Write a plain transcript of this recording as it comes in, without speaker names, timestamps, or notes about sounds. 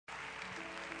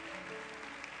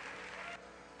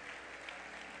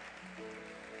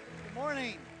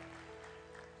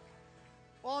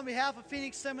on behalf of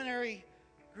Phoenix Seminary,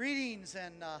 greetings,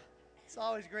 and it's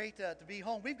always great to be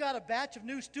home. We've got a batch of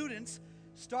new students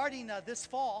starting this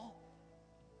fall.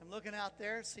 I'm looking out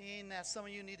there, seeing that some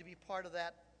of you need to be part of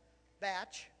that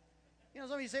batch. You know,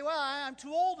 some of you say, well, I'm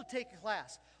too old to take a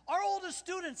class. Our oldest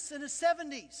student's in his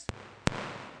 70s.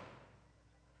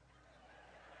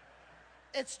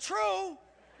 It's true.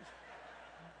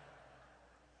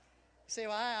 Say,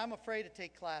 well, I'm afraid to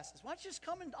take classes. Why don't you just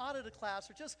come and audit a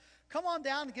class, or just come on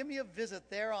down and give me a visit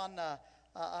there on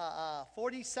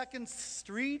 42nd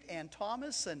Street and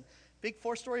Thomas, and big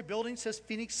 4-story building says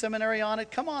Phoenix Seminary on it.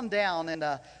 Come on down and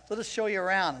let us show you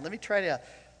around. And let me try to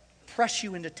press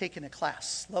you into taking a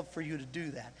class. Love for you to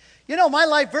do that. You know, my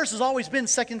life verse has always been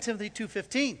 2 Timothy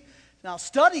 2:15. Now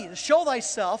study to show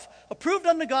thyself approved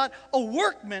unto God, a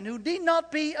workman who need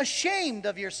not be ashamed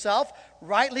of yourself,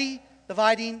 rightly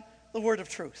dividing the word of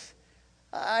truth.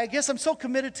 I guess I'm so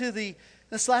committed to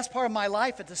this last part of my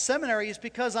life at the seminary is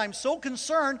because I'm so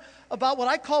concerned about what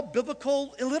I call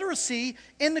biblical illiteracy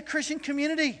in the Christian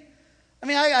community. I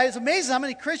mean, it's amazing how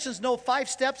many Christians know 5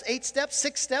 steps, 8 steps,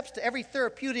 6 steps to every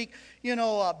therapeutic,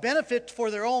 benefit for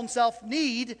their own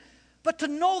self-need. But to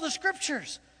know the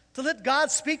Scriptures, to let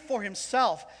God speak for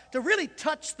Himself, to really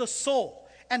touch the soul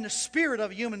and the spirit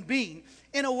of a human being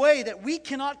in a way that we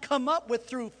cannot come up with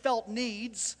through felt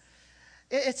needs,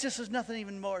 it's just, there's nothing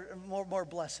even more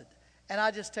blessed. And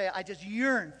I just tell you, I just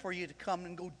yearn for you to come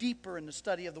and go deeper in the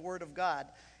study of the Word of God.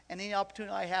 And any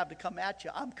opportunity I have to come at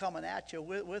you, I'm coming at you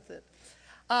with it.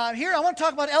 Here, I want to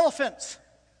talk about elephants.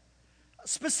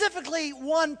 Specifically,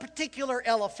 one particular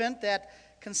elephant that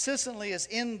consistently is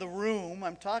in the room.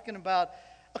 I'm talking about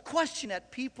a question that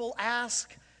people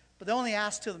ask, but they only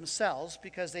ask to themselves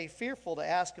because they're fearful to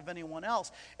ask of anyone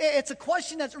else. It's a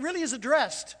question that really is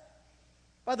addressed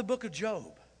by the book of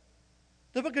Job.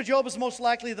 The book of Job is most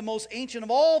likely the most ancient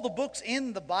of all the books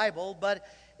in the Bible, but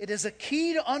it is a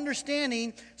key to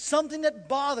understanding something that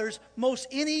bothers most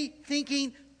any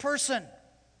thinking person.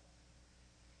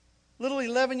 Little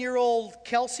 11-year-old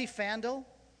Kelsey Fandel,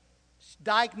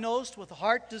 diagnosed with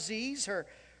heart disease. Her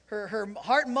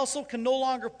heart muscle can no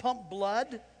longer pump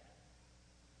blood,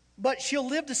 but she'll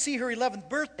live to see her 11th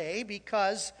birthday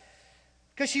because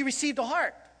she received a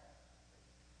heart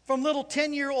from little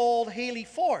 10-year-old Haley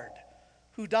Ford,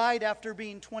 who died after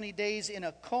being 20 days in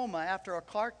a coma after a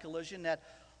car collision that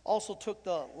also took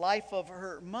the life of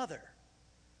her mother.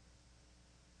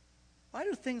 Why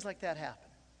do things like that happen?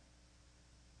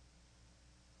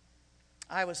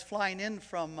 I was flying in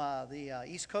from the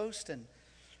East Coast, and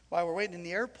while we're waiting in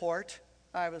the airport,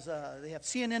 they have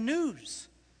CNN News.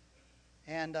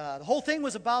 And the whole thing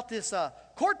was about this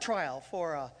court trial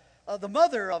for the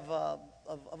mother of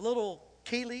little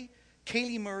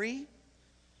Kaylee Marie,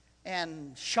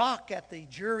 and shock at the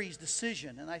jury's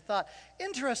decision. And I thought,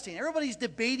 interesting, everybody's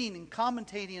debating and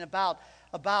commentating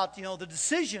about the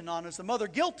decision on is the mother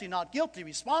guilty, not guilty,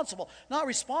 responsible, not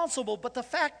responsible. But the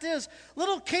fact is,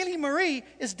 little Kaylee Marie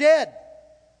is dead.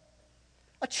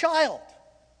 A child.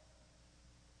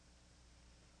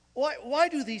 Why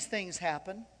do these things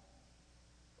happen?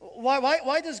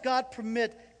 Why does God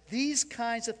permit these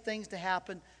kinds of things to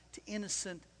happen to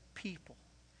innocent people?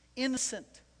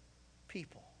 Innocent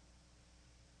people.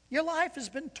 Your life has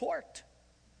been torqued.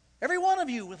 Every one of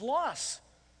you with loss,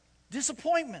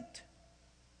 disappointment,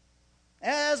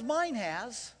 as mine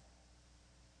has.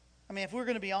 I mean, if we're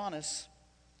going to be honest,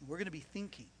 we're going to be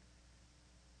thinking.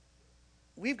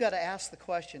 We've got to ask the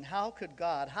question, how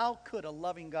could a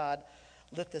loving God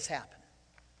let this happen?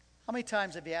 How many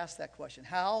times have you asked that question?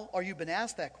 You've been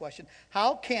asked that question,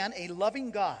 how can a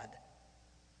loving God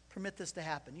permit this to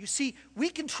happen? You see, we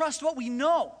can trust what we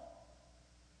know,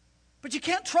 but you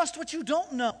can't trust what you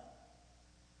don't know.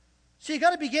 So you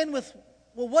got to begin with,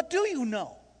 well, what do you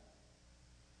know?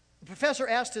 The professor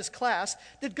asked his class,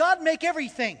 did God make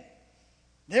everything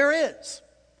there is?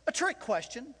 A trick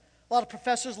question. A lot of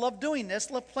professors love doing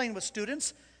this, love playing with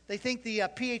students. They think the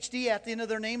PhD at the end of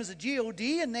their name is a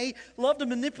GOD, and they love to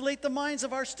manipulate the minds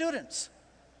of our students.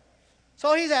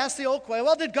 So he's asked the old question,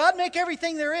 well, did God make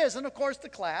everything there is? And of course the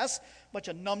class, a bunch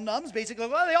of num-nums, basically,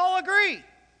 well, they all agree.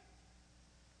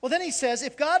 Well, then he says,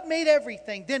 if God made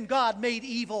everything, then God made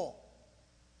evil.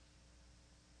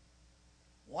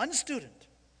 One student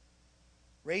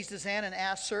raised his hand and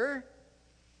asked, sir,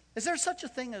 is there such a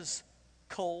thing as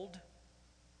cold?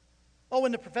 Oh,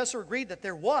 when the professor agreed that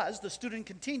there was, the student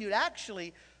continued,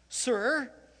 actually,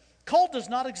 sir, cold does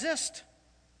not exist.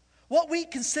 What we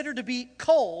consider to be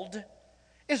cold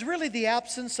is really the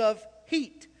absence of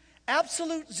heat.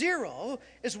 Absolute zero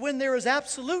is when there is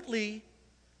absolutely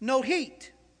no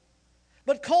heat.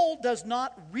 But cold does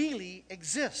not really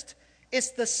exist.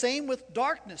 It's the same with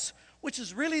darkness, which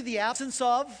is really the absence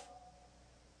of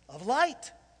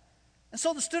light. And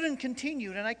so the student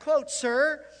continued, and I quote,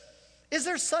 "Sir, is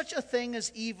there such a thing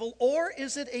as evil, or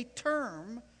is it a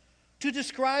term to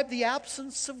describe the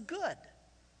absence of good,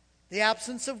 the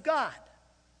absence of God?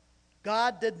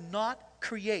 God did not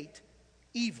create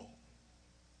evil.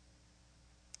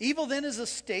 Evil then is a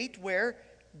state where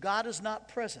God is not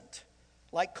present,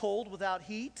 like cold without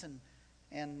heat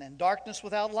and darkness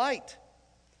without light."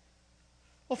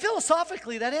 Well,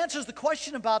 philosophically, that answers the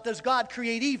question about does God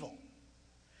create evil?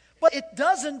 But it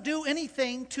doesn't do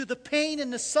anything to the pain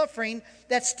and the suffering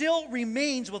that still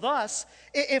remains with us.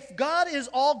 If God is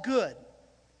all good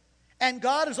and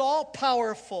God is all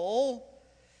powerful,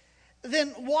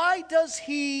 then why does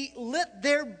He let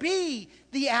there be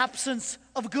the absence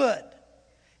of good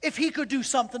if He could do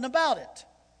something about it?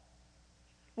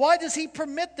 Why does He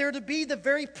permit there to be the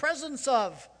very presence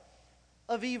of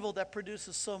evil that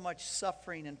produces so much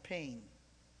suffering and pain?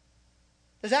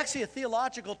 There's actually a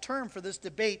theological term for this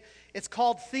debate. It's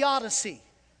called theodicy.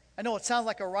 I know it sounds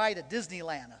like a ride at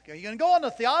Disneyland. Are you going to go on the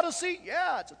theodicy?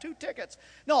 Yeah, it's 2 tickets.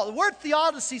 No, the word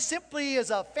theodicy simply is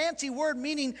a fancy word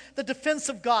meaning the defense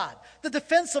of God. The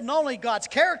defense of not only God's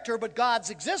character, but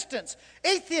God's existence.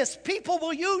 Atheists, people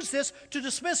will use this to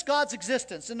dismiss God's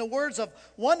existence. In the words of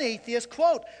one atheist,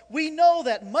 quote, "We know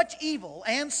that much evil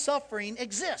and suffering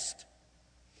exist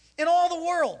in all the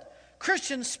world.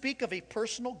 Christians speak of a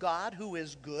personal God who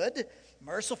is good,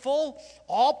 merciful,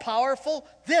 all-powerful.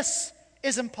 This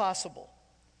is impossible.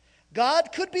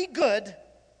 God could be good,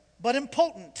 but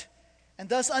impotent, and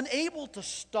thus unable to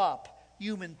stop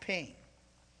human pain.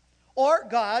 Or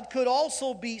God could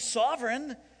also be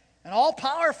sovereign and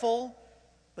all-powerful,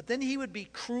 but then He would be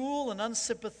cruel and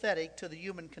unsympathetic to the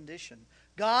human condition.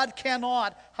 God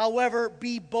cannot, however,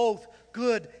 be both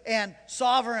good and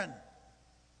sovereign.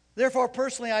 Therefore,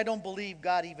 personally, I don't believe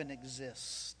God even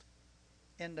exists."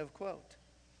 End of quote.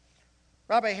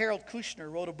 Rabbi Harold Kushner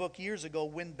wrote a book years ago,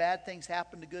 When Bad Things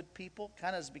Happen to Good People.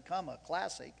 Kind of has become a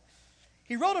classic.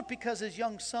 He wrote it because his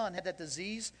young son had that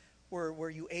disease where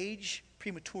you age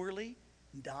prematurely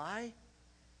and die.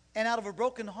 And out of a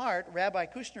broken heart, Rabbi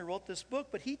Kushner wrote this book,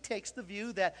 but he takes the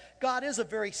view that God is a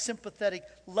very sympathetic,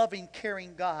 loving,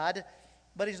 caring God,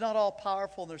 but He's not all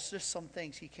powerful, and there's just some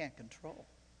things He can't control.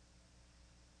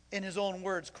 In his own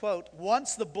words, quote,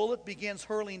 "Once the bullet begins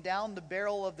hurling down the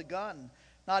barrel of the gun,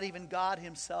 not even God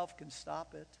Himself can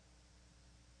stop it."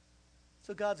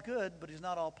 So God's good, but He's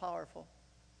not all powerful.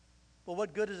 But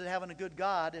what good is it having a good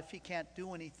God if He can't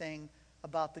do anything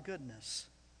about the goodness?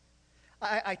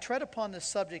 I tread upon this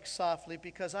subject softly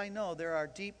because I know there are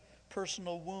deep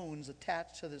personal wounds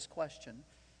attached to this question,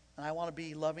 and I want to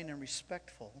be loving and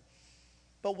respectful.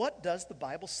 But what does the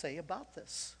Bible say about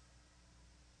this?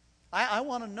 I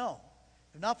want to know.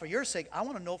 If not for your sake, I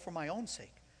want to know for my own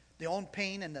sake. The own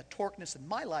pain and the torqueness in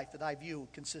my life that I view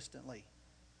consistently.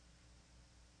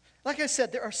 Like I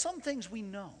said, there are some things we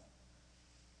know.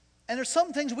 And there's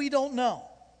some things we don't know.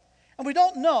 And we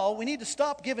don't know, we need to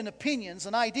stop giving opinions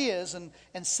and ideas and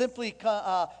simply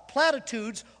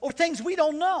platitudes over things we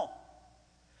don't know.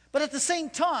 But at the same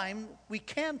time, we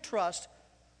can trust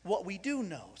what we do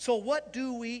know. So what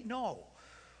do we know?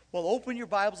 Well, open your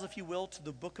Bibles, if you will, to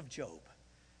the book of Job.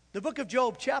 The book of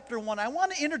Job, chapter 1. I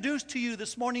want to introduce to you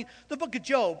this morning the book of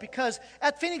Job because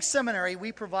at Phoenix Seminary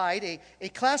we provide a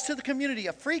class to the community,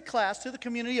 a free class to the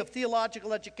community of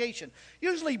theological education.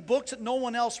 Usually books that no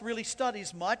one else really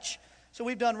studies much. So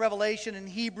we've done Revelation and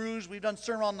Hebrews, we've done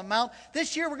Sermon on the Mount.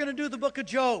 This year we're going to do the book of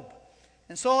Job.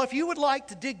 And so if you would like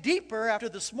to dig deeper after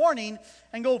this morning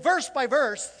and go verse by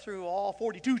verse through all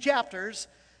 42 chapters,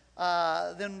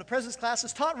 then the President's class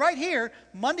is taught right here,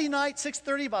 Monday night,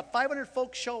 6:30, about 500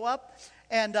 folks show up,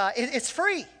 and it's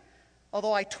free.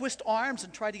 Although I twist arms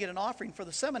and try to get an offering for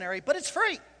the seminary, but it's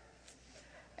free.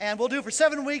 And we'll do it for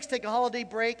 7 weeks, take a holiday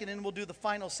break, and then we'll do the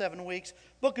final 7 weeks.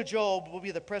 Book of Job will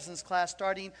be the President's class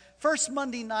starting first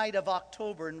Monday night of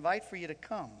October. Invite for you to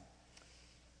come.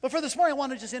 But for this morning, I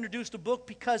want to just introduce the book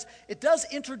because it does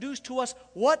introduce to us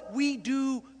what we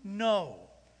do know.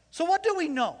 So what do we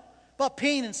know about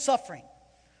pain and suffering?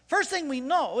 First thing we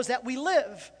know is that we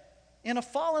live in a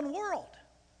fallen world.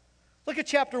 Look at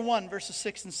chapter 1, verses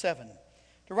 6 and 7.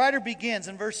 The writer begins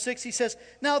in verse 6. He says,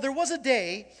 "Now there was a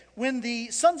day when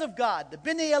the sons of God, the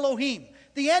B'nai Elohim,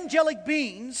 the angelic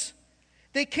beings,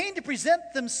 they came to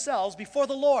present themselves before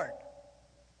the Lord.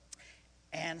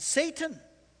 And Satan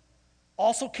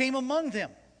also came among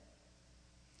them.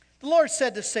 The Lord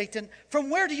said to Satan, 'From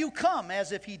where do you come?'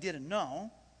 As if he didn't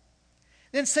know.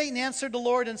 Then Satan answered the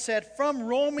Lord and said, 'From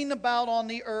roaming about on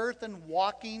the earth and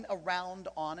walking around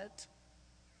on it.'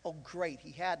 Oh, great,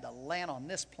 he had to land on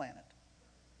this planet.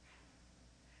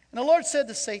 And the Lord said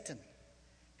to Satan,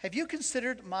 have you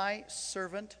considered my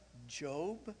servant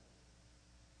Job?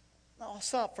 Now, I'll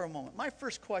stop for a moment. My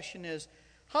first question is,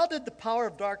 how did the power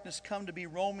of darkness come to be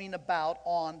roaming about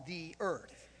on the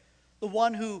earth? The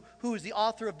one who is the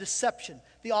author of deception,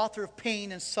 the author of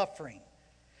pain and suffering.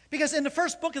 Because in the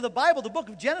first book of the Bible, the book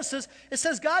of Genesis, it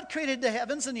says God created the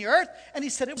heavens and the earth, and he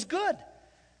said it was good.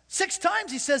 6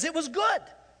 times he says it was good.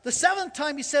 The 7th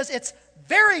time he says it's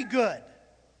very good.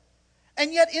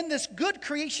 And yet in this good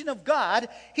creation of God,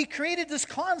 he created this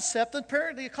concept,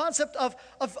 apparently a concept of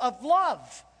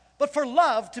love. But for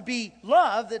love to be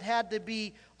love, it had to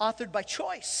be authored by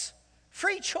choice,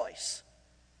 free choice.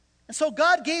 And so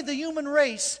God gave the human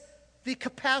race the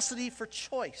capacity for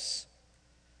choice.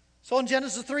 So in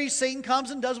Genesis 3, Satan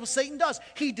comes and does what Satan does.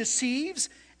 He deceives,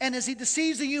 and as he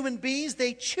deceives the human beings,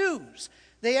 they choose.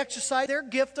 They exercise their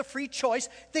gift of free choice.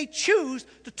 They choose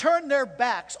to turn their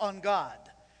backs on God.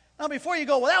 Now before you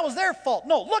go, well, that was their fault.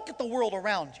 No, look at the world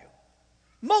around you.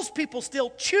 Most people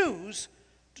still choose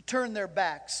to turn their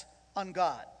backs on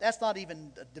God. That's not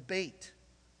even a debate.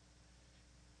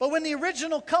 But when the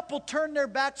original couple turned their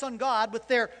backs on God with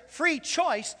their free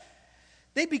choice,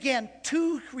 they began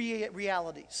 2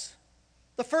 realities.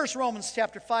 The first, Romans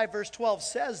chapter 5, verse 12,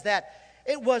 says that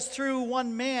it was through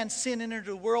one man sin entered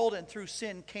the world, and through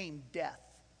sin came death.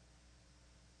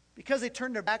 Because they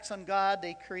turned their backs on God,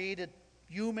 they created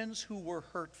humans who were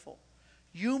hurtful.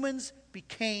 Humans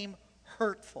became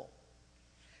hurtful.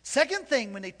 Second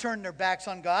thing, when they turned their backs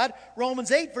on God,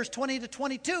 Romans 8, verse 20 to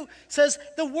 22, says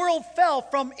the world fell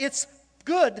from its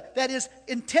good, that is,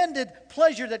 intended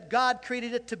pleasure that God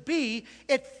created it to be.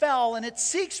 It fell, and it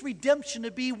seeks redemption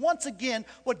to be once again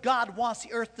what God wants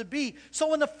the earth to be.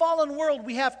 So in the fallen world,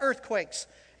 we have earthquakes,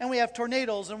 and we have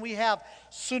tornadoes, and we have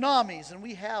tsunamis, and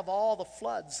we have all the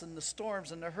floods and the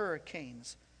storms and the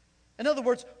hurricanes. In other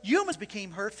words, humans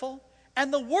became hurtful,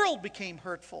 and the world became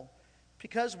hurtful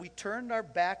because we turned our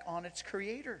back on its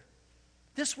creator.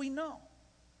 This we know.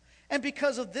 And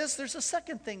because of this, there's a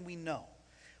second thing we know.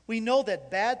 We know that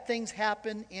bad things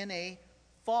happen in a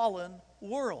fallen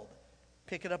world.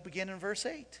 Pick it up again in verse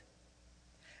 8.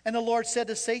 And the Lord said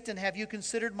to Satan, have you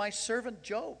considered my servant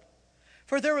Job?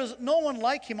 For there is no one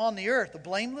like him on the earth, a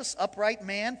blameless, upright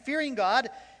man, fearing God,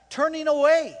 turning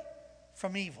away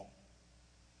from evil.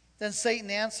 Then Satan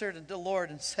answered the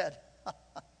Lord and said,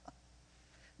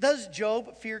 does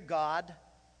Job fear God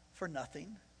for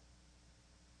nothing?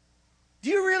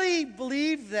 Do you really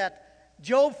believe that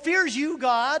Job fears you,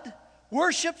 God,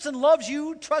 worships and loves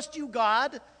you, trusts you,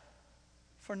 God,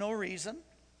 for no reason?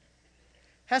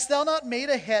 Hast thou not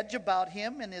made a hedge about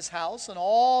him and his house and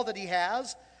all that he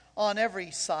has on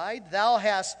every side? Thou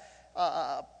hast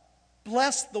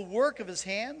blessed the work of his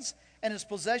hands, and his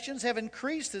possessions have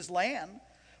increased his land.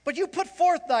 But you put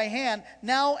forth thy hand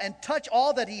now and touch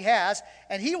all that he has,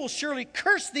 and he will surely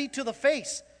curse thee to the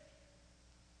face.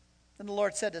 Then the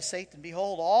Lord said to Satan,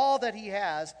 behold, all that he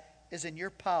has is in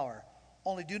your power.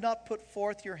 Only do not put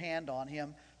forth your hand on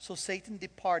him. So Satan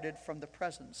departed from the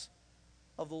presence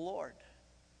of the Lord.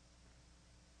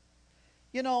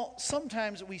 You know,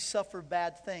 sometimes we suffer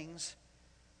bad things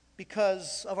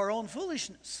because of our own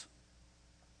foolishness.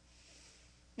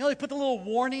 You know, they put the little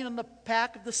warning on the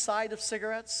pack of the side of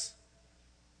cigarettes.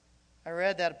 I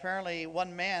read that apparently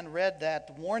one man read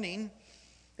that warning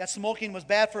that smoking was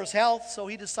bad for his health, so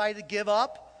he decided to give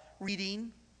up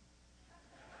reading.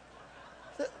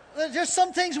 There's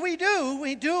some things we do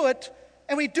it,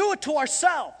 and we do it to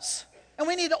ourselves, and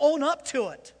we need to own up to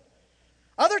it.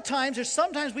 Other times,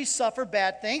 sometimes we suffer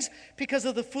bad things because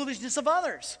of the foolishness of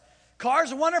others.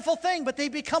 Cars are a wonderful thing, but they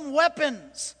become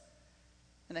weapons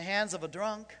in the hands of a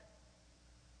drunk.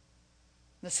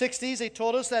 In the 60s, they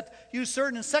told us that use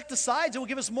certain insecticides, it will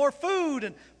give us more food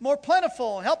and more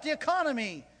plentiful and help the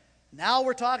economy. Now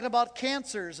we're talking about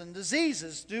cancers and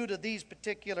diseases due to these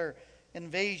particular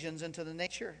invasions into the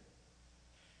nature.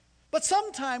 But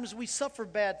sometimes we suffer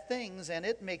bad things and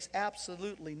it makes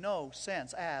absolutely no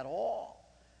sense at all.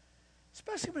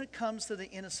 Especially when it comes to the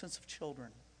innocence of children.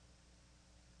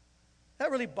 That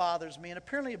really bothers me, and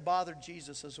apparently it bothered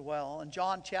Jesus as well. In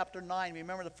John chapter 9,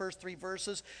 remember the first 3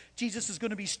 verses? Jesus is going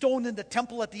to be stoned in the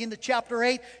temple at the end of chapter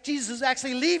 8. Jesus is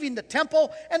actually leaving the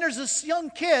temple, and there's this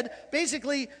young kid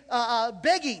basically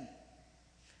begging.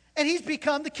 And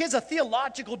the kid's a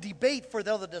theological debate for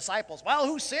the other disciples. Well,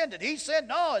 who sinned? Did he sin?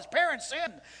 No, his parents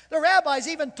sinned. The rabbis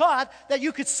even taught that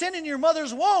you could sin in your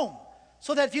mother's womb,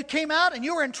 so that if you came out and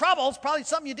you were in trouble, it's probably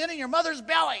something you did in your mother's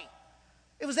belly.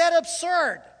 It was that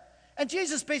absurd. And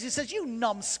Jesus basically says, you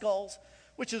numbskulls,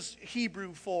 which is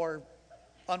Hebrew for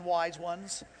unwise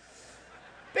ones.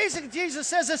 Basically, Jesus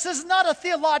says this is not a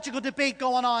theological debate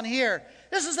going on here.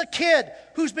 This is a kid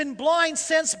who's been blind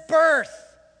since birth.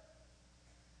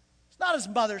 It's not his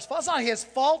mother's fault. It's not his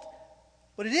fault.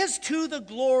 But it is to the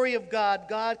glory of God.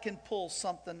 God can pull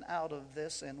something out of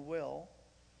this and will.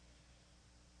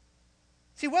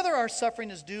 See, whether our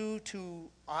suffering is due to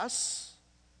us,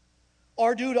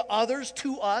 or due to others,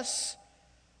 to us,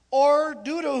 or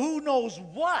due to who knows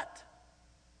what,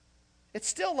 it's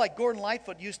still like Gordon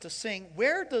Lightfoot used to sing,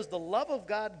 where does the love of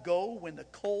God go when the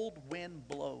cold wind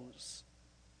blows?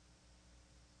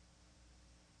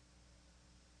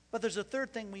 But there's a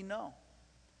third thing we know.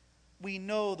 We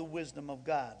know the wisdom of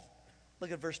God.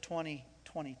 Look at verse 20,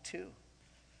 22.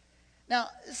 Now,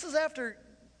 this is after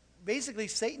basically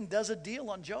Satan does a deal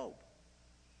on Job.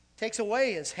 Takes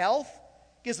away his health,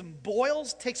 gives him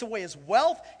boils, takes away his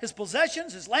wealth, his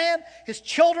possessions, his land, his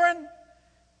children.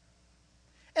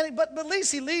 But at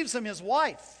least he leaves him his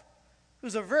wife,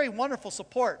 who's a very wonderful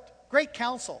support, great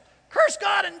counsel. Curse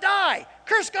God and die!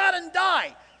 Curse God and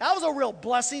die! That was a real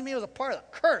blessing. It was a part of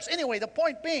the curse. Anyway, the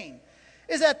point being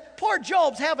is that poor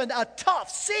Job's having a tough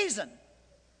season.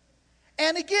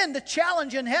 And again, the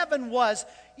challenge in heaven was,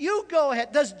 you go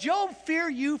ahead. Does Job fear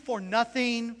you for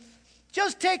nothing?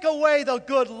 Just take away the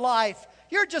good life.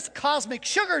 You're just cosmic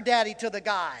sugar daddy to the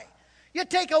guy. You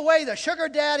take away the sugar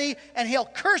daddy and he'll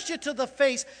curse you to the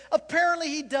face. Apparently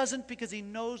he doesn't, because he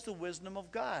knows the wisdom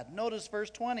of God. Notice verse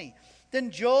 20.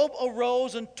 Then Job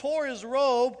arose and tore his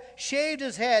robe, shaved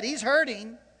his head. He's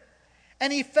hurting.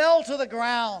 And he fell to the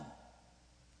ground.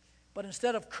 But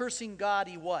instead of cursing God,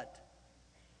 he what?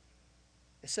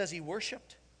 It says he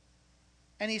worshiped.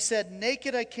 And he said,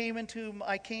 naked I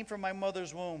came from my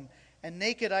mother's womb, and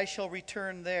naked I shall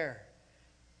return there.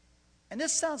 And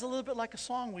this sounds a little bit like a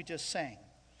song we just sang.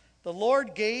 The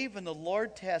Lord gave and the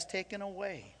Lord has taken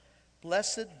away.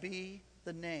 Blessed be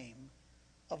the name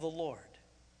of the Lord.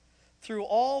 Through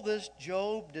all this,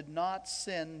 Job did not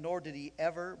sin, nor did he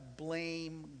ever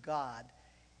blame God.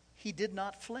 He did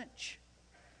not flinch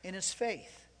in his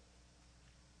faith.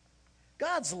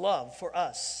 God's love for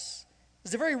us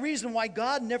is the very reason why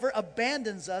God never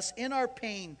abandons us in our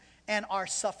pain and our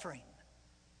suffering.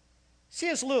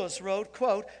 C.S. Lewis wrote,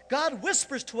 quote, God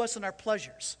whispers to us in our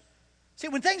pleasures. See,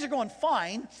 when things are going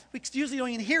fine, we usually don't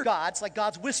even hear God. It's like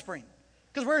God's whispering,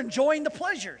 because we're enjoying the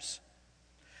pleasures.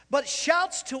 But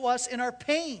shouts to us in our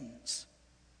pains.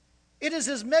 It is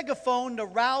his megaphone to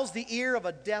rouse the ear of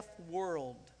a deaf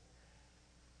world.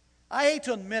 I hate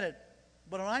to admit it,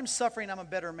 but when I'm suffering, I'm a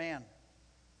better man.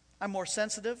 I'm more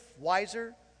sensitive,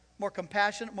 wiser, more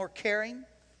compassionate, more caring.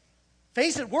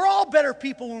 Face it, we're all better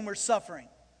people when we're suffering.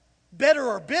 Better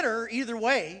or bitter, either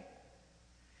way.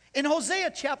 In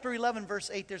Hosea chapter 11,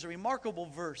 verse 8, there's a remarkable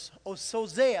verse.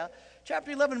 Hosea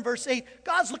chapter 11, verse 8,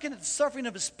 God's looking at the suffering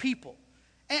of his people.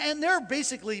 And they're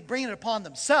basically bringing it upon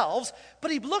themselves.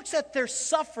 But he looks at their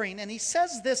suffering and he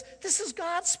says this. This is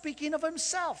God speaking of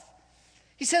himself.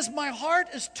 He says, my heart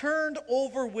is turned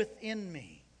over within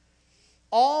me.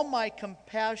 All my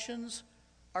compassions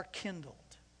are kindled.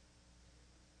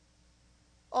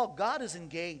 Oh, God is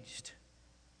engaged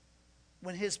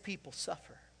when his people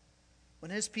suffer. When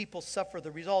his people suffer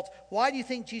the results. Why do you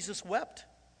think Jesus wept?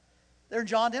 There in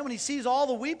John 10, when he sees all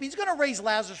the weeping, he's going to raise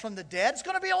Lazarus from the dead. It's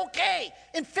going to be okay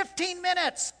in 15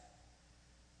 minutes.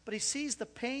 But he sees the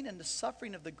pain and the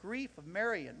suffering of the grief of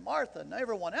Mary and Martha and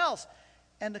everyone else.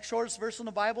 And the shortest verse in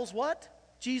the Bible is what?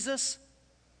 Jesus.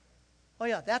 Oh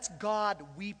yeah, that's God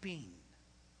weeping.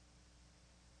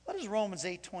 What does Romans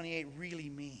 8:28 really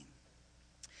mean?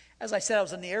 As I said, I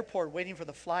was in the airport waiting for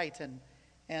the flight,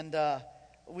 and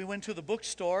we went to the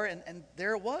bookstore, and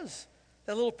there it was.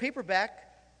 That little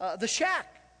paperback, The Shack,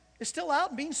 is still out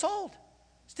and being sold.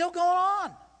 Still going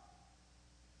on.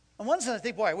 On one side, I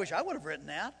think, boy, I wish I would have written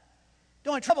that. The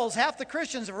only trouble is half the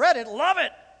Christians have read it, love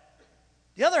it.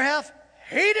 The other half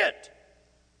hate it.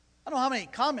 I don't know how many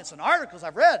comments and articles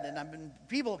I've read, and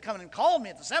people have come and called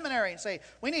me at the seminary and say,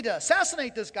 we need to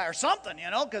assassinate this guy or something,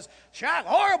 because Shack,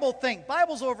 horrible thing.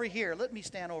 Bible's over here. Let me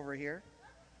stand over here.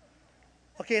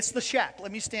 Okay, it's The Shack.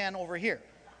 Let me stand over here.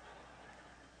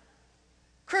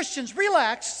 Christians,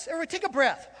 relax. Everybody take a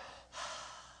breath.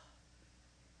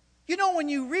 When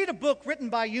you read a book written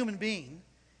by a human being,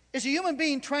 it's a human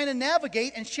being trying to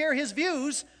navigate and share his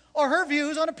views or her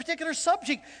views on a particular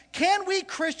subject. Can we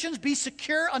Christians be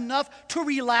secure enough to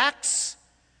relax?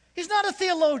 He's not a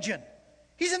theologian.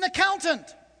 He's an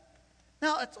accountant.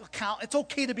 Now, it's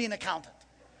okay to be an accountant.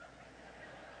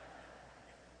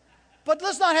 But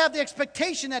let's not have the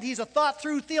expectation that he's a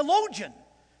thought-through theologian.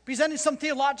 presenting some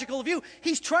theological view.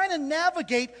 He's trying to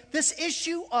navigate this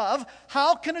issue of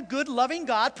how can a good, loving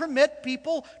God permit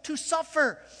people to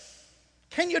suffer?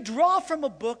 Can you draw from a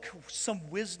book some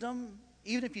wisdom,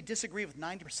 even if you disagree with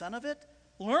 90% of it?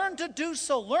 Learn to do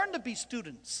so. Learn to be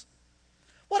students.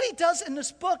 What he does in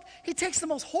this book, he takes the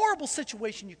most horrible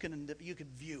situation you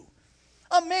could view.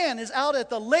 A man is out at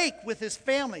the lake with his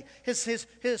family,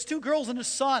 his 2 girls and his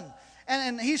son.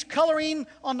 And he's coloring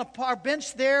on the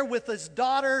bench there with his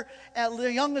daughter,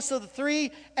 the youngest of the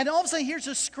 3. And all of a sudden, he hears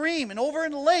a scream. And over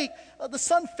in the lake, the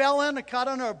son fell in and caught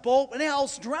under a boat, and now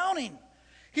he's drowning.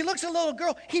 He looks at a little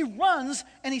girl. He runs,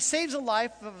 and he saves the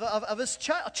life of his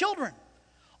children,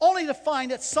 only to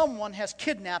find that someone has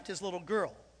kidnapped his little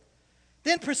girl.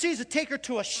 Then proceeds to take her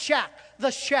to a shack, the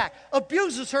shack,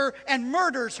 abuses her and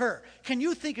murders her. Can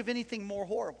you think of anything more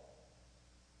horrible?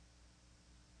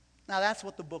 Now that's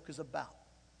what the book is about.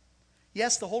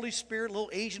 Yes, the Holy Spirit, a little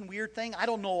Asian weird thing, I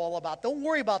don't know all about. Don't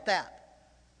worry about that.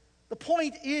 The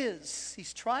point is,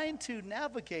 he's trying to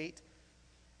navigate,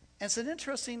 and it's an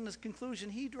interesting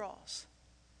conclusion he draws,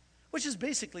 which is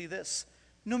basically this.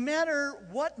 No matter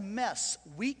what mess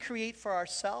we create for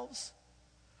ourselves,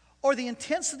 or the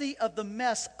intensity of the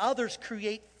mess others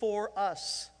create for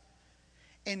us,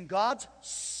 in God's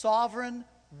sovereign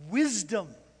wisdom,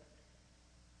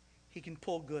 he can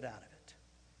pull good out of it.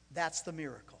 That's the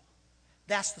miracle.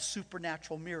 That's the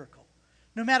supernatural miracle.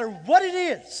 No matter what it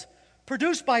is,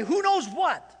 produced by who knows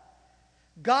what,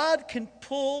 God can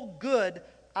pull good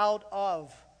out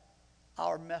of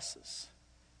our messes.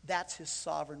 That's his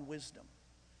sovereign wisdom.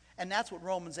 And that's what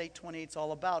Romans 8:28 is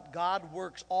all about. God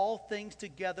works all things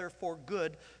together for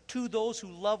good to those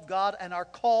who love God and are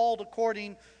called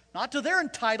according, not to their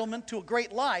entitlement to a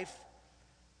great life,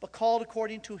 but called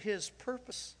according to his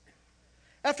purpose.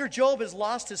 After Job has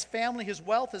lost his family, his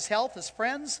wealth, his health, his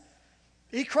friends,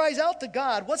 he cries out to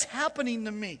God, what's happening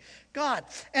to me? God.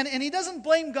 And he doesn't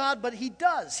blame God, but he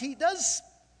does. He does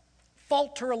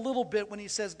falter a little bit when he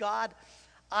says, God,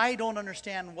 I don't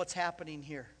understand what's happening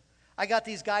here. I got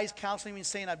these guys counseling me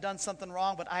saying I've done something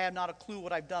wrong, but I have not a clue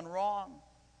what I've done wrong.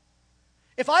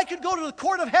 If I could go to the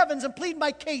court of heavens and plead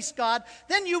my case, God,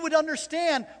 then you would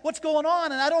understand what's going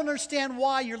on, and I don't understand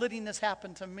why you're letting this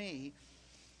happen to me.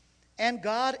 And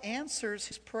God answers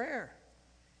his prayer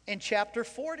in chapter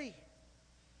 40.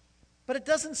 But it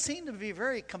doesn't seem to be a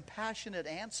very compassionate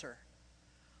answer.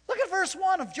 Look at verse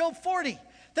 1 of Job 40.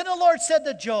 Then the Lord said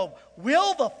to Job,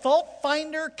 will the fault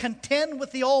finder contend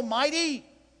with the Almighty?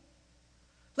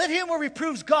 Let him who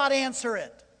reproves God answer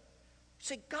it. You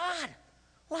say, God,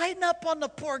 lighten up on the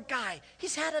poor guy.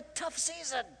 He's had a tough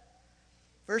season.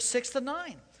 Verse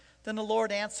 6-9. Then the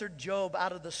Lord answered Job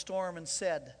out of the storm and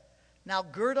said, now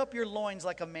gird up your loins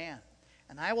like a man,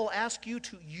 and I will ask you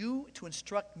to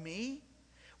instruct me.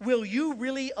 Will you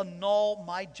really annul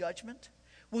my judgment?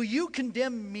 Will you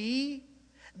condemn me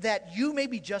that you may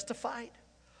be justified?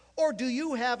 Or do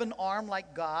you have an arm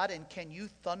like God, and can you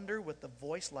thunder with a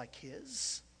voice like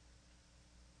his?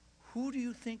 Who do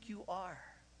you think you are?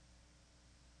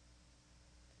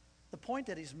 The point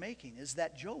that he's making is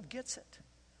that Job gets it.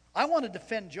 I want to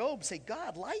defend Job, say,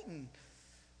 God, lighten.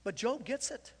 But Job gets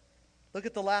it. Look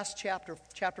at the last chapter,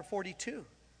 chapter 42.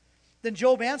 Then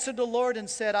Job answered the Lord and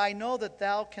said, I know that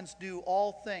thou canst do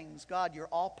all things. God, you're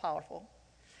all powerful.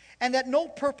 And that no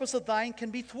purpose of thine can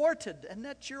be thwarted, and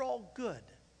that you're all good.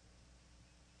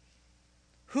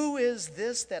 Who is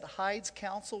this that hides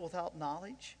counsel without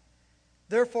knowledge?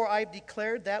 Therefore I have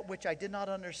declared that which I did not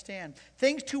understand,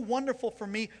 things too wonderful for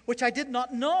me, which I did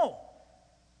not know.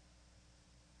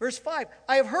 Verse 5,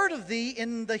 I have heard of thee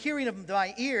in the hearing of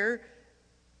my ear,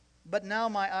 but now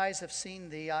my eyes have seen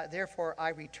thee. Therefore I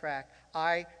retract.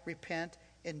 I repent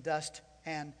in dust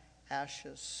and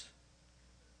ashes.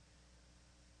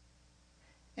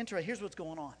 Interesting. Here's what's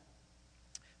going on.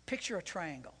 Picture a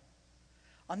triangle.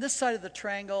 On this side of the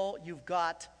triangle, you've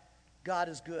got God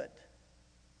is good.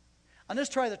 On this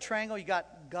side of the triangle, you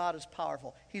got God is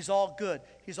powerful. He's all good.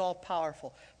 He's all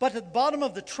powerful. But at the bottom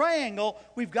of the triangle,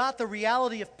 we've got the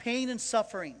reality of pain and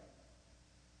suffering.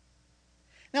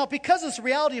 Now, because of this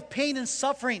reality of pain and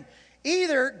suffering,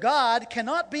 either God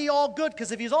cannot be all good,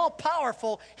 because if he's all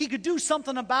powerful, he could do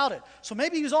something about it. So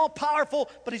maybe he's all powerful,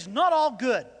 but he's not all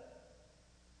good.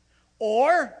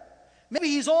 Or maybe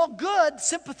he's all good,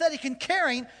 sympathetic and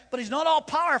caring, but he's not all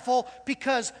powerful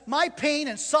because my pain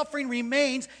and suffering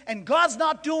remains and God's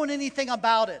not doing anything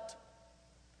about it.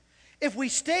 If we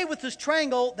stay with this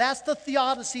triangle, that's the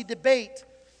theodicy debate,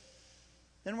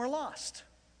 then we're lost.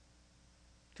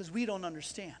 Because we don't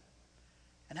understand.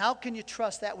 And how can you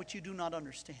trust that which you do not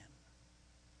understand?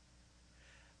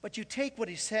 But you take what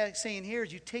he's saying here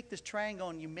is you take this triangle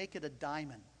and you make it a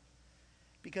diamond.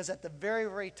 Because at the very,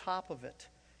 very top of it,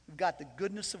 you've got the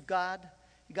goodness of God.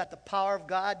 You got the power of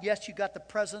God. Yes, you got the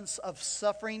presence of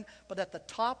suffering. But at the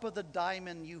top of the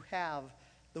diamond, you have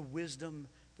the wisdom,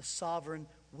 the sovereign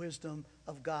wisdom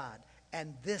of God.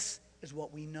 And this is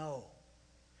what we know.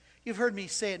 You've heard me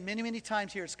say it many, many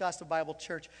times here at Scottsdale Bible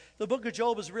Church. The book of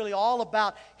Job is really all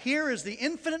about, here is the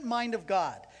infinite mind of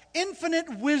God,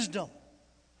 infinite wisdom,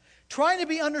 trying to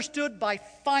be understood by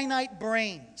finite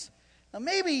brains. Now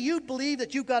maybe you believe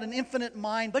that you've got an infinite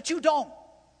mind, but you don't.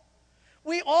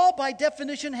 We all, by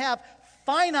definition, have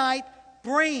finite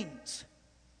brains.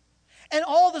 And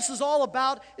all this is all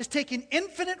about is taking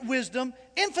infinite wisdom,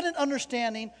 infinite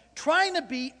understanding, trying to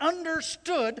be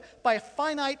understood by a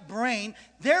finite brain.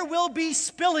 There will be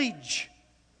spillage.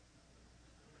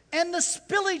 And the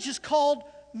spillage is called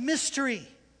mystery.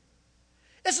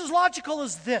 It's as logical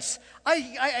as this.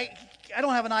 I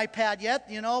don't have an iPad yet,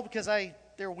 because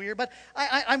they're weird. But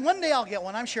one day I'll get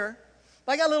one, I'm sure.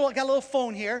 But I got a little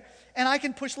phone here, and I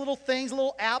can push little things,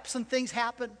 little apps, and things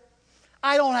happen.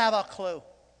 I don't have a clue.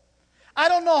 I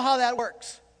don't know how that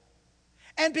works.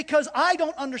 And because I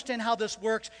don't understand how this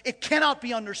works, it cannot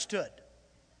be understood.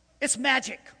 It's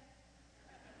magic.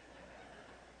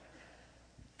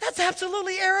 That's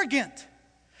absolutely arrogant.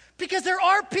 Because there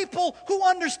are people who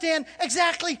understand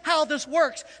exactly how this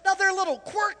works. Now, they're a little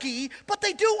quirky, but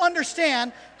they do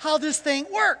understand how this thing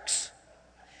works.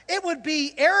 It would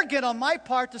be arrogant on my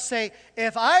part to say,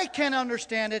 if I can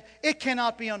understand it, it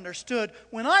cannot be understood,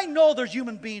 when I know there's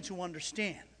human beings who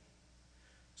understand.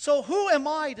 So who am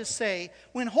I to say,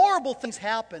 when horrible things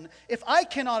happen, if I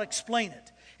cannot explain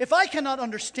it, if I cannot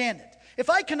understand it,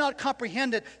 if I cannot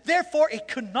comprehend it, therefore it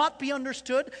could not be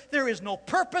understood, there is no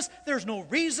purpose, there is no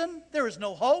reason, there is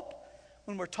no hope,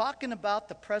 when we're talking about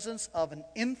the presence of an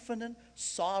infinite,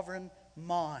 sovereign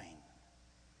mind.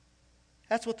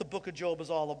 That's what the book of Job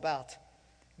is all about.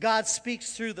 God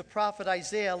speaks through the prophet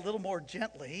Isaiah a little more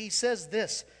gently. He says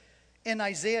this in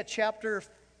Isaiah chapter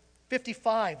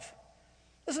 55.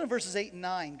 Listen to verses 8 and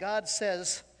 9. God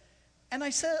says, and I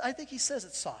think he says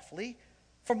it softly,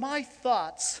 for my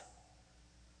thoughts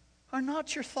are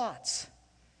not your thoughts,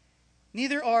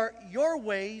 neither are your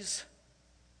ways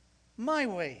my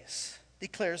ways,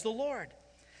 declares the Lord.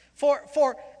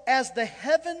 For as the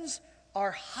heavens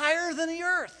are higher than the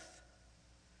earth,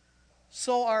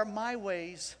 so are my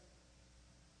ways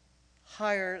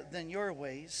higher than your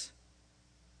ways,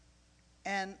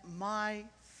 and my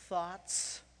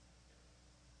thoughts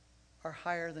are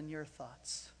higher than your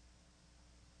thoughts.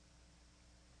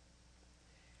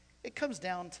 It comes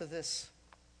down to this.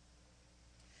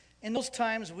 In those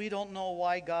times, we don't know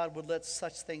why God would let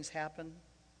such things happen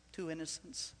to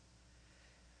innocents.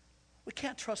 We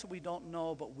can't trust what we don't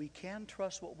know, but we can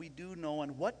trust what we do know.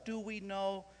 And what do we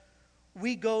know?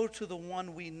 We go to the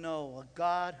one we know, a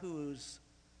God who is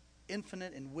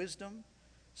infinite in wisdom,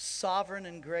 sovereign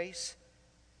in grace,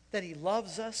 that he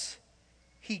loves us,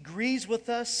 he grieves with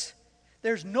us.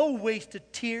 There's no wasted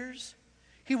tears.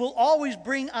 He will always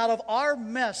bring out of our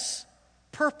mess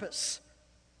purpose.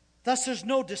 Thus, there's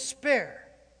no despair.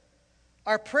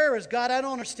 Our prayer is, God, I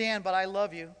don't understand, but I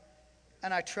love you,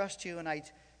 and I trust you, and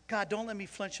God, don't let me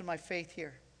flinch in my faith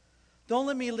here. Don't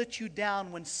let me let you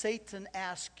down when Satan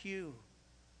asks you,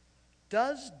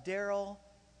 does Daryl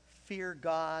fear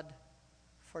God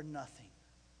for nothing?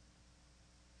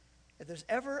 If there's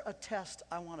ever a test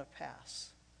I want to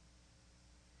pass,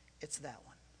 it's that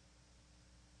one.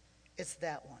 It's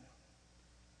that one.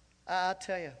 I'll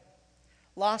tell you,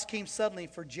 loss came suddenly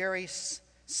for Jerry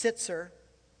Sitzer.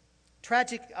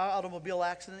 Tragic automobile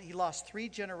accident. He lost 3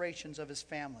 generations of his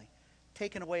family,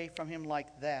 taken away from him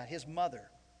like that. His mother,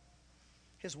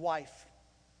 his wife,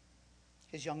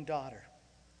 his young daughter.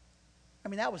 I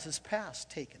mean, that was his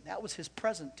past taken. That was his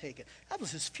present taken. That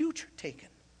was his future taken.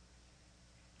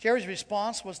 Jerry's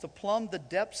response was to plumb the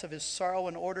depths of his sorrow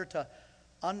in order to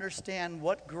understand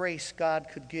what grace God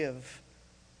could give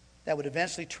that would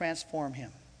eventually transform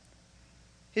him.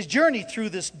 His journey through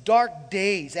this dark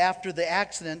days after the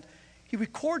accident, he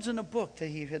records in a book that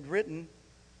he had written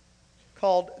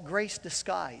called Grace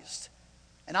Disguised.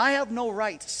 And I have no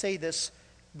right to say this,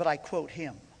 but I quote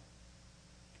him.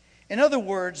 In other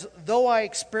words, though I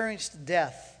experienced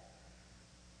death,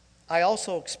 I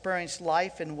also experienced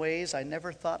life in ways I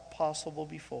never thought possible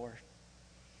before.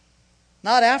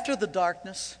 Not after the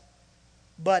darkness,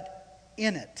 but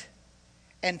in it.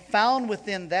 And found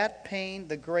within that pain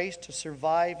the grace to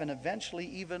survive and eventually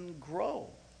even grow.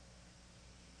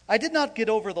 I did not get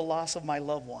over the loss of my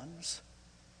loved ones.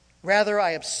 Rather,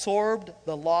 I absorbed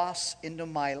the loss into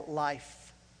my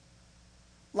life.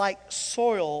 like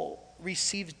soil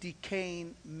receives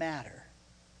decaying matter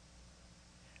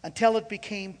until it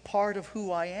became part of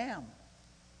who I am.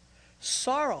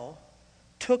 Sorrow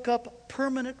took up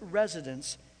permanent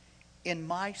residence in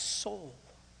my soul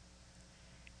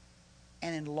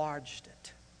and enlarged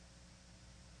it.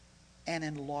 And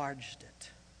enlarged it.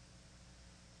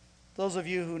 Those of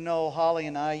you who know Holly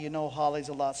and I, you know Holly's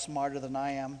a lot smarter than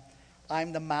I am.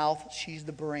 I'm the mouth, she's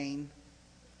the brain.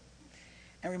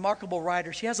 And remarkable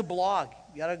writer, she has a blog.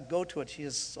 You got to go to it. She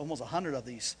has almost 100 of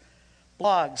these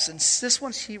blogs. And this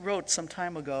one she wrote some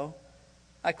time ago.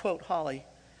 I quote Holly,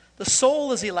 "The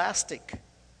soul is elastic,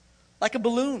 like a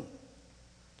balloon.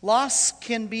 Loss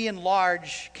can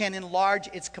enlarge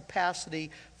its capacity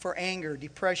for anger,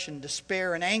 depression,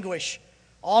 despair, and anguish.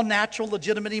 All natural,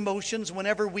 legitimate emotions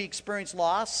whenever we experience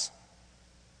loss.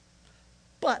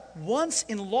 But once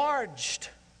enlarged,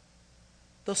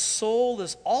 the soul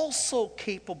is also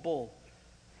capable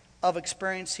of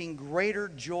experiencing greater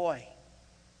joy,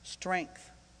 strength,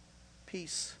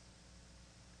 peace,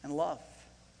 and love."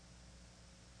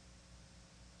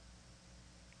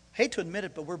 I hate to admit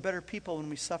it, but we're better people when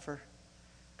we suffer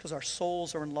because our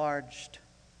souls are enlarged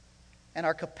and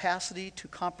our capacity to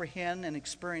comprehend and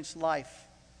experience life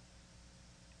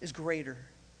is greater.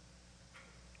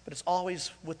 But it's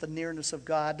always with the nearness of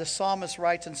God. The psalmist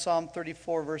writes in Psalm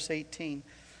 34, verse 18,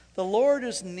 "The Lord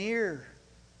is near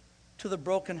to the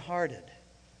brokenhearted."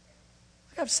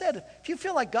 Like I've said, if you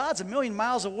feel like God's a million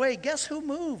miles away, guess who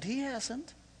moved? He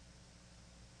hasn't.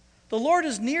 The Lord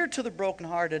is near to the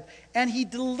brokenhearted, and He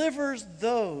delivers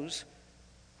those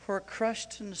who are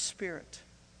crushed in the spirit.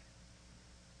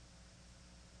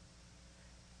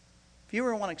 If you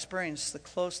ever want to experience the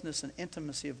closeness and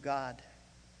intimacy of God,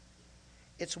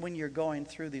 it's when you're going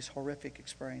through these horrific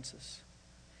experiences.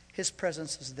 His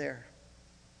presence is there,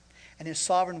 and His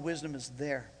sovereign wisdom is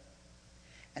there,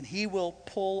 and He will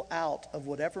pull out of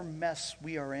whatever mess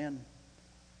we are in.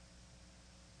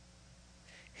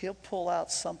 He'll pull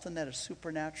out something that is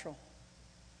supernatural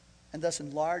and thus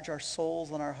enlarge our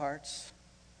souls and our hearts.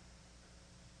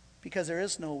 Because there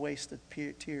is no wasted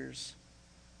tears.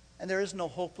 And there is no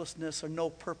hopelessness or no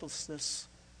purposelessness.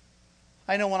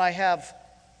 I know when I have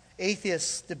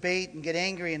atheists debate and get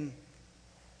angry and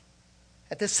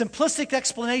at this simplistic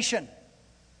explanation,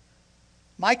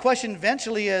 my question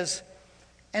eventually is,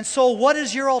 and so what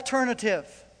is your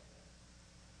alternative?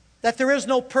 That there is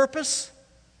no purpose?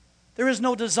 There is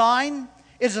no design.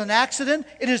 It is an accident.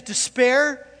 It is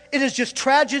despair. It is just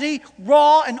tragedy,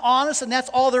 raw and honest, and that's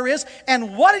all there is.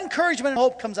 And what encouragement and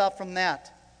hope comes out from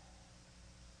that?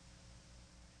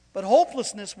 But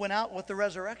hopelessness went out with the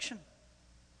resurrection.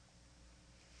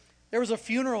 There was a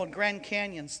funeral in Grand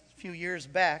Canyon a few years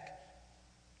back.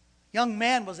 A young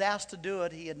man was asked to do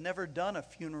it. He had never done a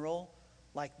funeral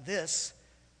like this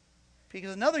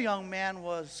because another young man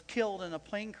was killed in a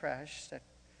plane crash that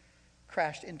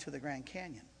crashed into the Grand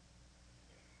Canyon.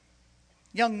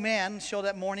 Young man showed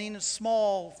that morning a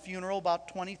small funeral, about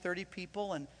 20, 30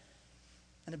 people, and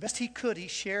the best he could, he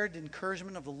shared the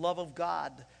encouragement of the love of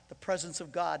God, the presence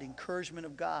of God, encouragement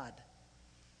of God.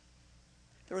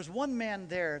 There was one man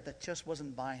there that just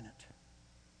wasn't buying it.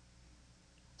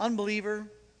 Unbeliever,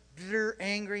 bitter,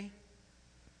 angry.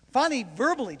 Finally,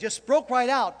 verbally, just broke right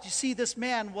out. You see, this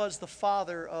man was the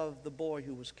father of the boy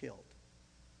who was killed.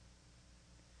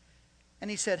 And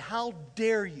he said, "How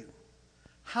dare you?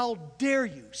 How dare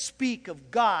you speak of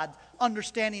God,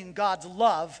 understanding God's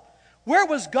love? Where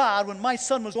was God when my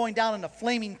son was going down in a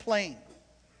flaming plane?"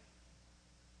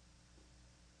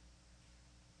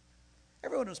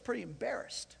 Everyone was pretty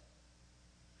embarrassed.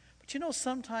 But you know,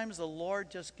 sometimes the Lord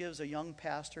just gives a young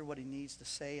pastor what he needs to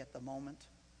say at the moment.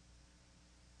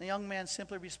 The young man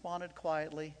simply responded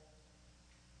quietly,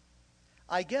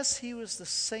 "I guess he was the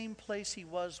same place he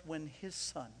was when his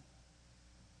son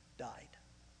died."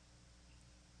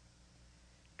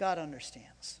 God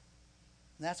understands.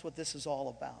 And that's what this is all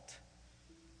about.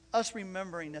 Us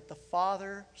remembering that the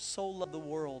Father so loved the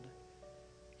world,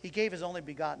 He gave His only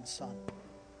begotten Son.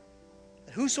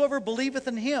 That whosoever believeth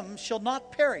in Him shall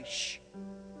not perish,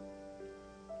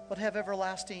 but have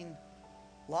everlasting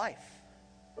life.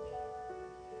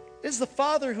 It is the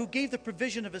Father who gave the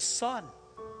provision of His Son.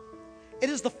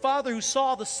 It is the Father who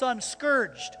saw the Son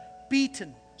scourged,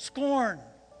 beaten, scorned.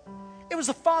 It was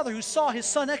the Father who saw His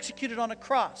Son executed on a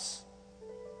cross.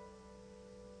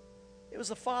 It was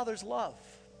the Father's love,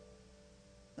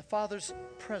 the Father's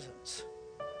presence.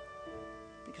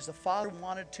 Because the Father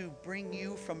wanted to bring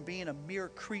you from being a mere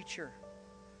creature,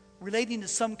 relating to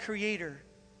some creator,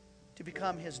 to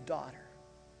become His daughter,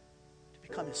 to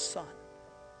become His son.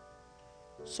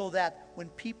 so that when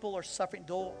people are suffering,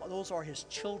 those are his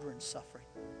children suffering.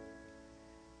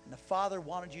 And the Father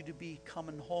wanted you to be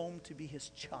coming home to be his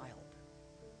child.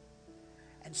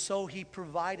 And so he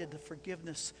provided the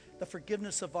forgiveness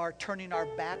of our turning our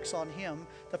backs on him,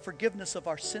 the forgiveness of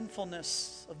our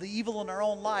sinfulness, of the evil in our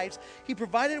own lives. He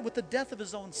provided it with the death of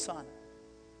his own Son.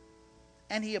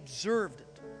 And he observed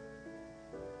it.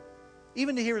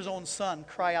 Even to hear his own Son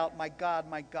cry out, my God,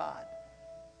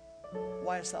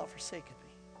 why hast thou forsaken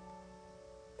me?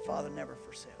 Father never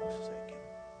forsaken him.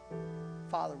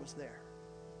 Father was there,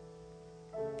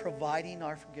 providing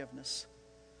our forgiveness.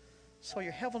 So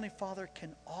your Heavenly Father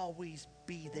can always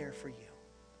be there for you,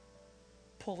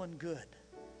 pulling good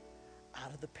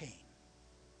out of the pain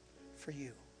for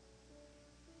you.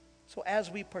 So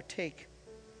as we partake,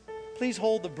 please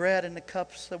hold the bread and the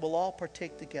cups that we'll all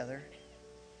partake together.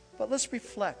 But let's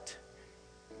reflect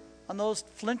on those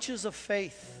flinches of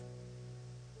faith,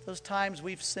 those times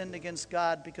we've sinned against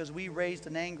God because we raised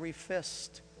an angry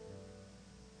fist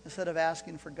instead of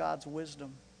asking for God's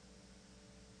wisdom.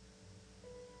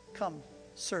 Come,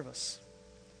 serve us.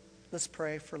 Let's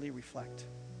pray, freely reflect.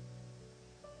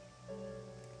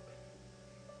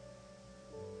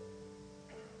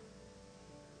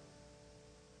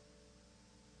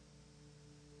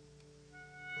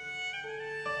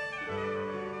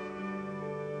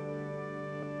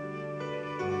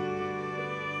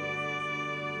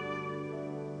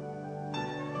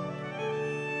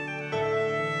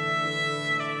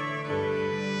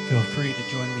 Feel free to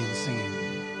join me in singing.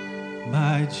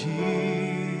 My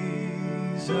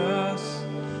Jesus,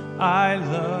 I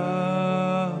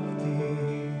love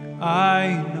thee.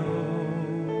 I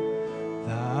know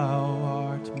thou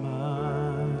art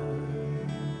mine.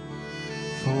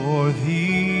 For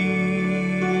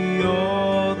thee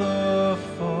all the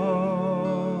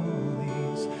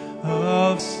follies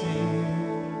of sin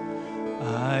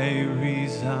I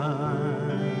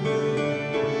resign.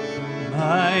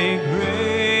 My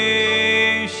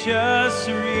gracious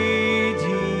Redeemer,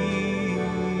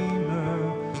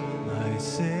 my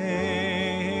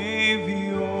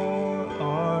Savior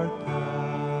art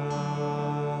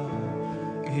thou.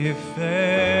 If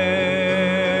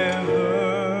ever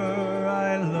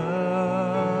I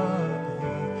love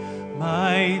thee,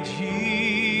 my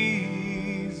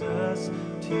Jesus,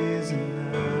 'tis now.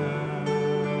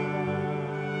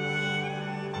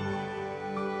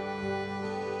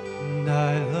 And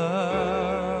I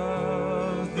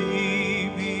love thee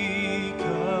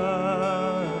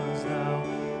because thou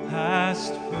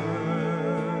hast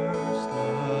first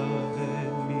loved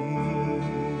me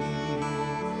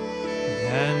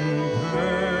and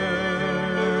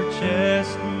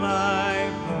purchased my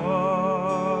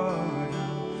pardon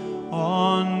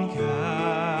on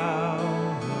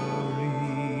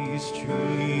Calvary's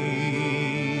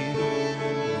tree.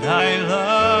 And I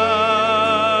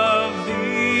love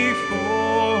thee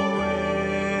for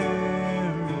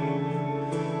wearing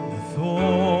the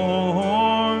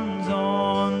thorns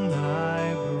on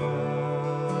thy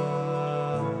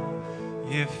brow.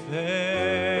 If ever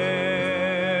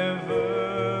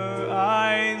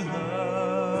I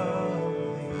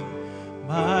love thee,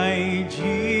 my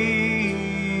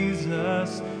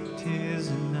Jesus,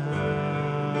 'tis now.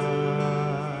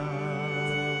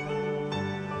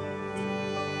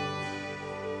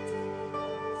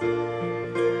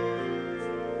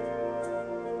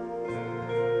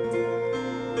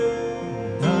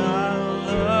 I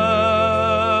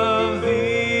love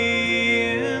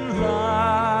thee in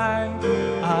life,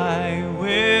 I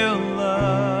will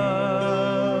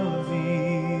love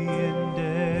thee in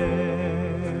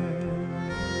death,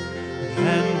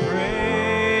 and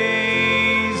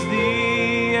praise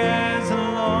thee as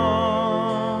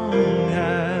long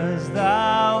as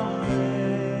thou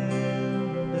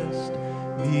lendest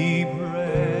me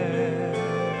breath,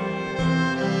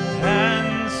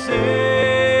 and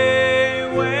say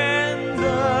when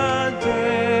the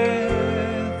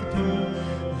death dew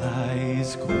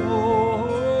lies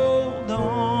cold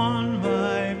on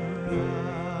my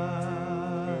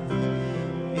brow,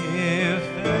 if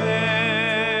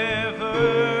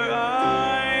ever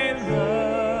I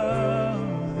love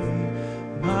thee,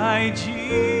 my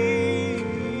Jesus,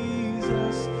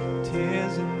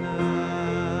 'tis now.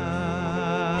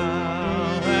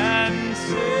 And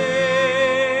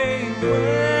say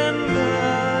when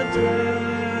the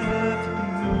death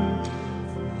dew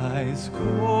lies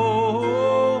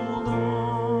cold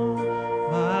on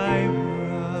my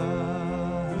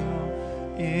brow,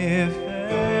 if ever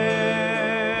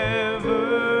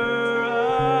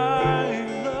I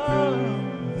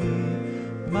love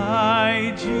thee,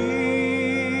 my Jesus,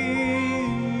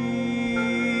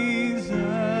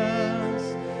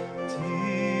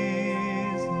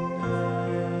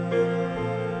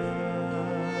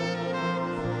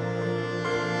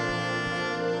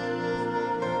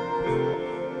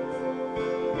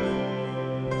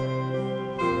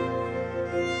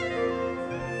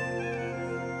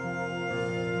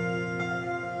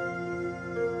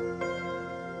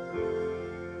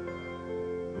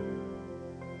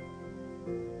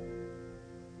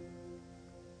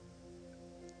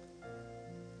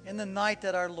 In the night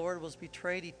that our Lord was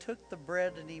betrayed, he took the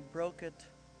bread and he broke it.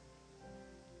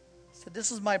 He said,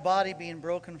 "This is my body being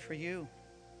broken for you."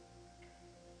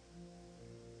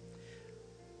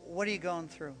 What are you going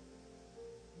through?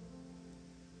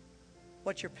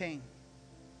 What's your pain?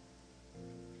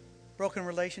 Broken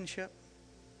relationship?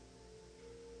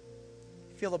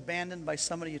 Feel abandoned by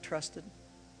somebody you trusted?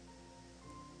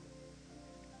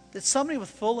 Did somebody with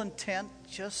full intent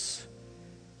just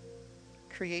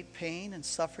create pain and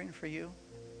suffering for you?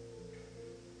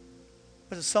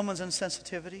 Was it someone's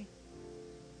insensitivity?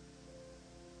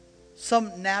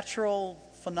 Some natural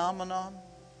phenomenon?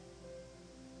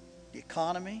 The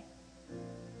economy?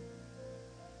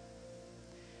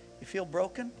 You feel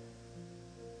broken?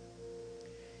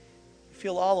 You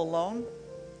feel all alone?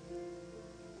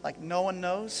 Like no one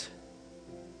knows?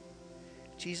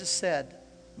 Jesus said,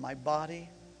 "My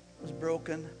body was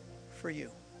broken for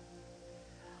you."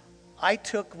 I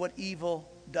took what evil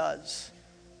does,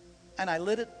 and I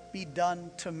let it be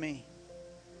done to me.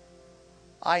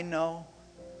 I know,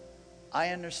 I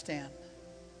understand.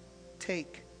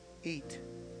 Take, eat,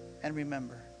 and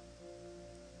remember.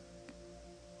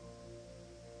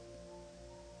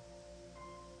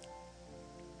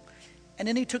 And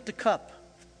then he took the cup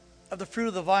of the fruit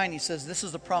of the vine. He says, "This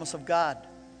is the promise of God."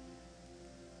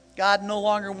 God no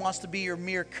longer wants to be your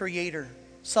mere creator,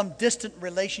 some distant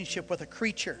relationship with a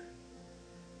creature.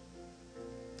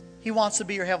 He wants to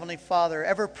be your Heavenly Father,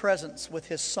 ever present with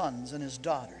His sons and His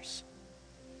daughters.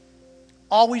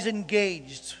 Always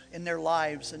engaged in their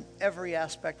lives in every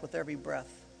aspect with every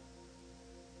breath.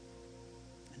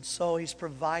 And so He's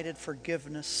provided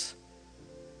forgiveness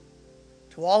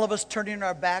to all of us turning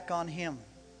our back on Him.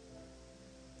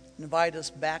 Invite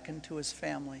us back into His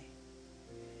family.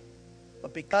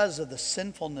 But because of the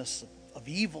sinfulness of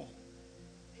evil,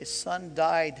 His Son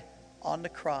died on the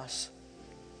cross.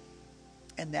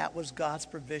 And that was God's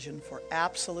provision for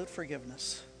absolute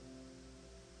forgiveness.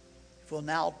 If we'll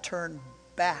now turn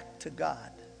back to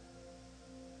God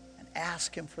and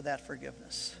ask Him for that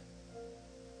forgiveness.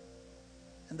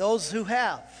 And those who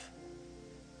have,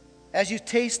 as you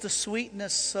taste the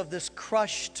sweetness of this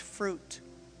crushed fruit,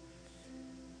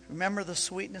 remember the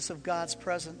sweetness of God's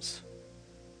presence,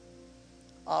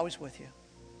 always with you,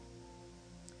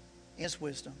 in His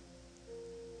wisdom,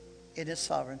 in His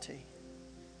sovereignty,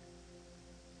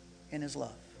 in His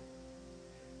love.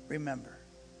 Remember.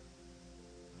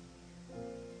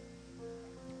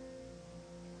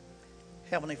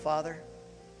 Heavenly Father,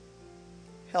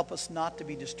 help us not to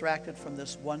be distracted from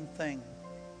this one thing.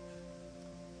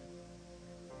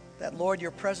 That, Lord,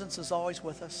 your presence is always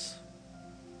with us.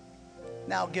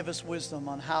 Now give us wisdom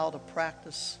on how to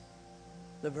practice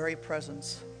the very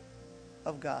presence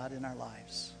of God in our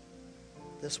lives.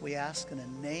 This we ask in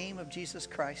the name of Jesus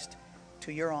Christ,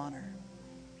 to your honor.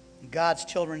 God's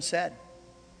children said,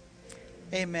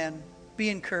 amen.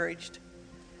 Be encouraged.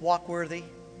 Walk worthy.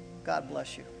 God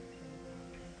bless you.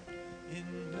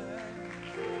 In